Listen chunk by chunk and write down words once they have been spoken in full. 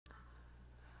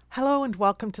Hello and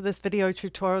welcome to this video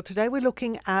tutorial. Today we're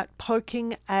looking at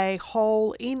poking a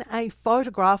hole in a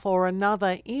photograph or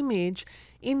another image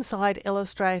inside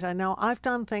Illustrator. Now I've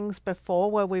done things before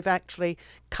where we've actually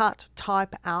cut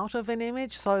type out of an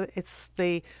image, so it's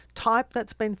the type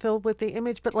that's been filled with the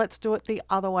image, but let's do it the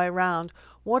other way around.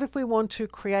 What if we want to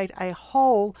create a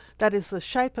hole that is the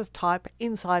shape of type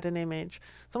inside an image?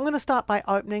 So I'm going to start by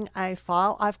opening a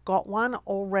file. I've got one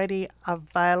already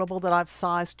available that I've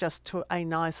sized just to a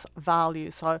nice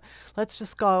value. So let's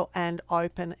just go and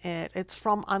open it. It's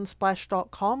from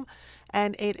unsplash.com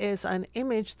and it is an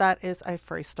image that is a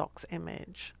free stocks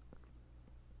image.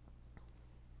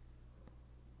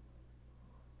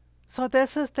 So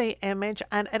this is the image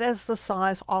and it is the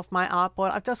size of my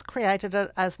artboard. I've just created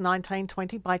it as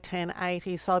 1920 by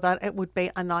 1080 so that it would be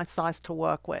a nice size to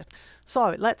work with.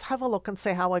 So let's have a look and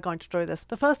see how we're going to do this.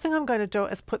 The first thing I'm going to do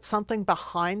is put something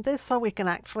behind this so we can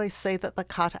actually see that the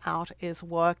cutout is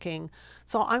working.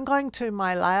 So I'm going to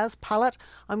my layers palette.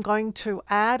 I'm going to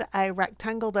add a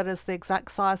rectangle that is the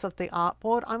exact size of the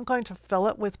artboard. I'm going to fill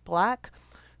it with black.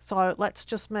 So let's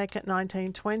just make it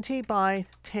 1920 by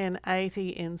 1080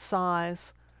 in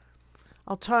size.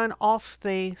 I'll turn off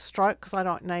the stroke because I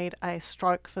don't need a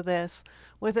stroke for this.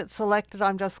 With it selected,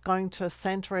 I'm just going to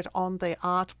center it on the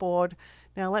artboard.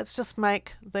 Now let's just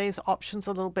make these options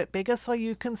a little bit bigger so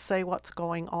you can see what's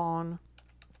going on.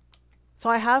 So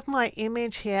I have my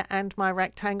image here and my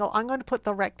rectangle. I'm going to put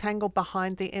the rectangle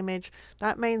behind the image.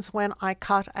 That means when I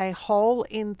cut a hole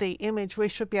in the image, we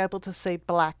should be able to see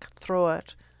black through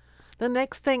it. The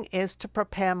next thing is to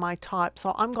prepare my type.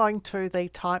 So I'm going to the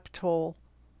type tool.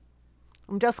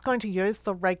 I'm just going to use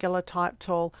the regular type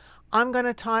tool. I'm going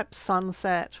to type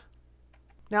sunset.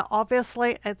 Now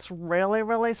obviously it's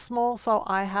really small, so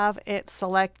I have it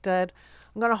selected.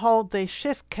 I'm going to hold the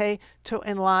shift key to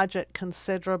enlarge it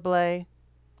considerably.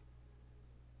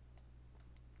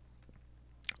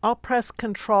 I'll press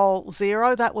Control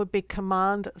 0. That would be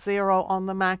Command 0 on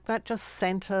the Mac. That just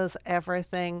centers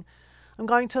everything. I'm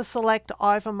going to select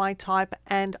over my type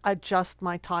and adjust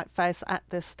my typeface at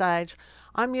this stage.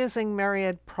 I'm using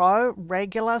Myriad Pro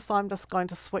regular, so I'm just going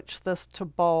to switch this to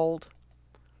bold.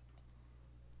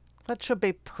 That should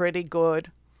be pretty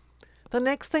good. The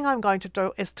next thing I'm going to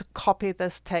do is to copy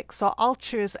this text. So I'll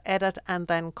choose Edit and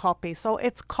then Copy. So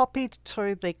it's copied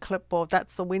to the clipboard.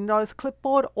 That's the Windows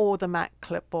clipboard or the Mac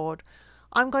clipboard.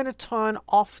 I'm going to turn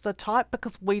off the type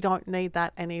because we don't need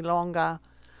that any longer.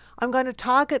 I'm going to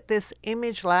target this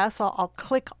image layer, so I'll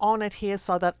click on it here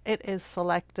so that it is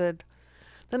selected.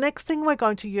 The next thing we're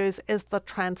going to use is the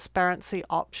transparency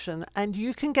option, and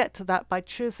you can get to that by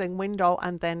choosing Window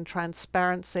and then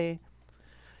Transparency.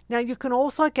 Now you can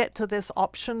also get to this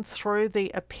option through the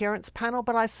Appearance panel,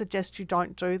 but I suggest you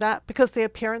don't do that because the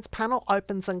Appearance panel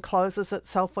opens and closes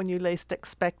itself when you least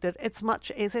expect it. It's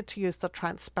much easier to use the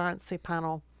Transparency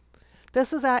panel.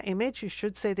 This is our image. You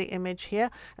should see the image here,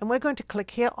 and we're going to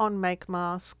click here on Make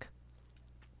Mask.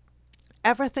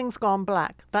 Everything's gone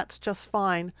black. That's just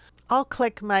fine. I'll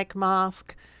click Make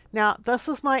Mask. Now this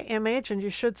is my image and you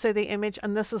should see the image,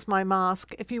 and this is my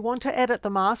mask. If you want to edit the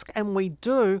mask, and we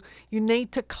do, you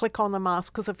need to click on the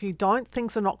mask because if you don't,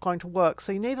 things are not going to work.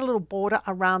 So you need a little border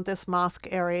around this mask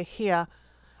area here.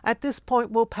 At this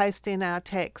point we'll paste in our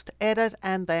text, edit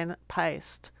and then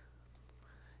paste.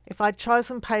 If I'd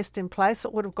chosen paste in place,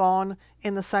 it would have gone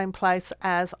in the same place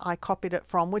as I copied it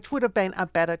from, which would have been a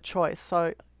better choice.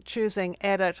 So choosing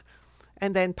edit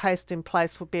and then paste in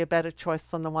place would be a better choice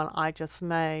than the one I just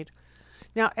made.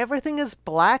 Now everything is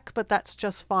black, but that's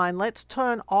just fine. Let's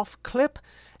turn off clip,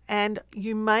 and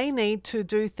you may need to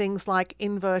do things like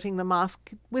inverting the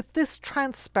mask. With this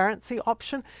transparency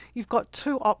option, you've got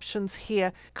two options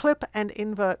here, clip and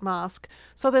invert mask.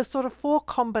 So there's sort of four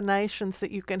combinations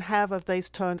that you can have of these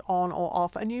turned on or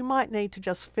off, and you might need to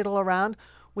just fiddle around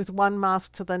with one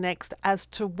mask to the next as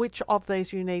to which of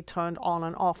these you need turned on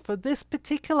and off. For this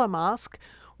particular mask,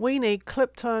 we need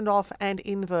clip turned off and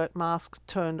invert mask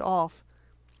turned off.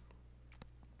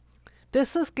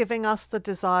 This is giving us the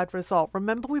desired result.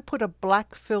 Remember, we put a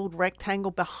black filled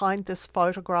rectangle behind this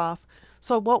photograph.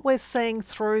 So what we're seeing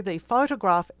through the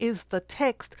photograph is the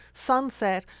text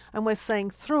sunset, and we're seeing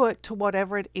through it to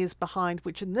whatever it is behind,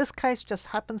 which in this case just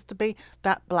happens to be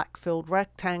that black filled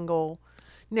rectangle.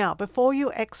 Now, before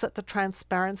you exit the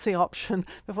transparency option,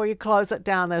 before you close it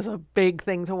down, there's a big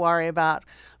thing to worry about.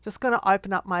 I'm just going to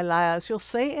open up my layers. You'll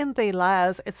see in the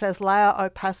layers, it says layer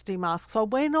opacity mask. So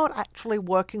we're not actually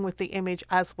working with the image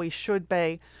as we should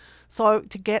be. So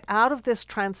to get out of this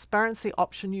transparency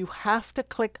option, you have to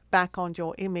click back on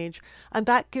your image, and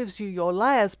that gives you your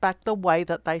layers back the way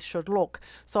that they should look.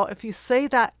 So if you see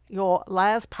that your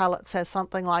layers palette says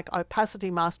something like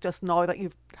opacity mask, just know that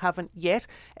you haven't yet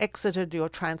exited your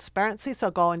transparency.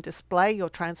 So go and display your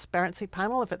transparency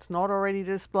panel if it's not already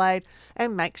displayed,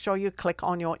 and make sure you click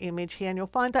on your image here, and you'll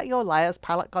find that your layers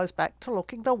palette goes back to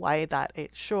looking the way that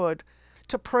it should.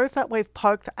 To prove that we've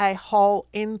poked a hole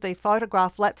in the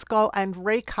photograph, let's go and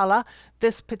recolor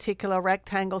this particular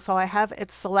rectangle. So I have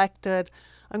it selected.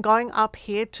 I'm going up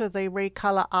here to the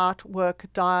recolor artwork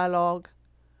dialog.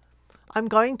 I'm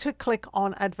going to click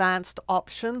on advanced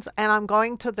options, and I'm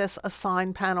going to this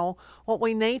assign panel. What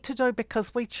we need to do,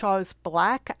 because we chose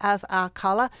black as our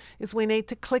color, is we need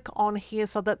to click on here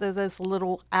so that there's a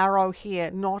little arrow here,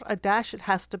 not a dash. It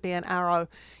has to be an arrow.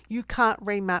 You can't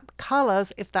remap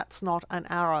colors if that's not an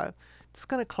arrow. I'm just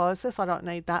going to close this. I don't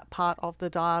need that part of the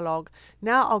dialog.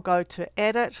 Now I'll go to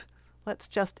edit. Let's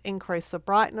just increase the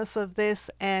brightness of this,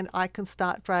 and I can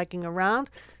start dragging around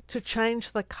to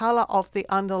change the color of the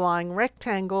underlying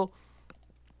rectangle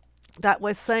that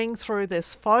we're seeing through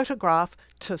this photograph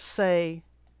to see.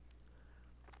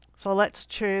 So let's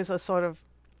choose a sort of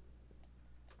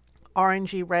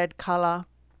orangey red color,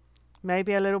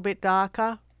 maybe a little bit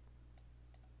darker.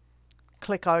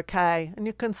 Click OK, and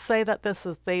you can see that this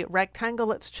is the rectangle.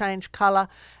 Let's change color,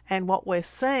 and what we're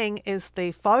seeing is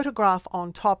the photograph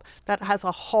on top that has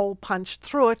a hole punched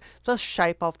through it, the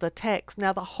shape of the text.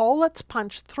 Now the hole that's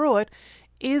punched through it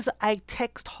is a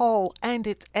text hole, and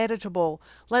it's editable.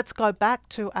 Let's go back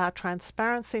to our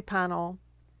transparency panel.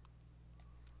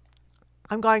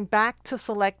 I'm going back to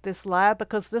select this layer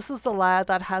because this is the layer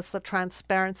that has the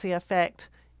transparency effect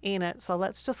in it. So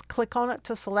let's just click on it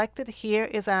to select it. Here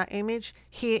is our image,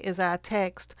 here is our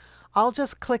text. I'll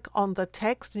just click on the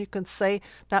text, and you can see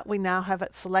that we now have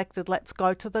it selected. Let's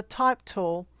go to the type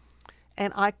tool,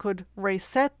 and I could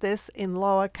reset this in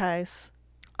lowercase.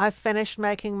 I've finished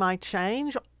making my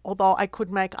change, although I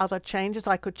could make other changes.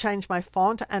 I could change my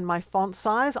font and my font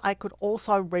size. I could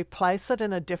also replace it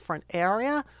in a different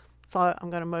area. So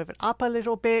I'm going to move it up a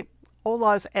little bit. All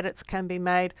those edits can be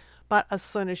made, but as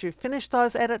soon as you finish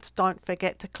those edits, don't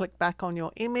forget to click back on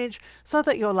your image so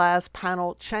that your layers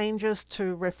panel changes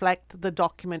to reflect the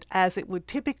document as it would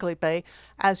typically be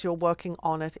as you're working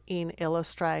on it in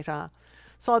Illustrator.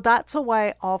 So that's a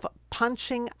way of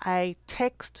punching a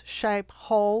text shape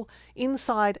hole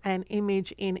inside an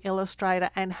image in Illustrator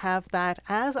and have that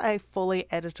as a fully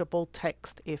editable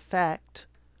text effect.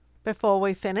 Before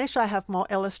we finish, I have more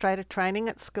Illustrator training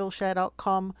at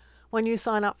Skillshare.com. When you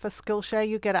sign up for Skillshare,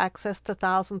 you get access to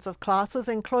thousands of classes,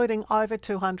 including over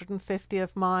 250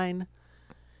 of mine.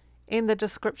 In the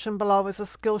description below is a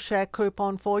Skillshare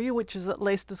coupon for you, which is at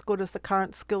least as good as the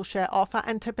current Skillshare offer,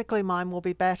 and typically mine will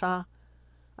be better.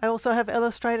 I also have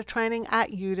Illustrator training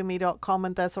at Udemy.com,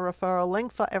 and there's a referral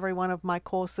link for every one of my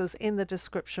courses in the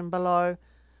description below.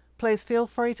 Please feel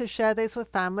free to share these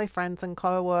with family, friends, and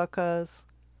co-workers.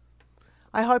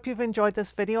 I hope you've enjoyed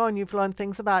this video and you've learned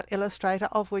things about Illustrator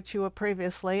of which you were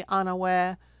previously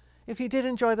unaware. If you did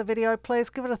enjoy the video, please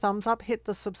give it a thumbs up, hit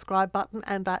the subscribe button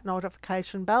and that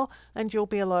notification bell, and you'll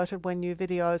be alerted when new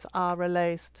videos are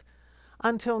released.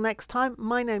 Until next time,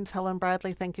 my name's Helen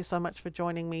Bradley. Thank you so much for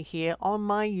joining me here on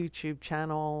my YouTube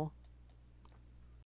channel.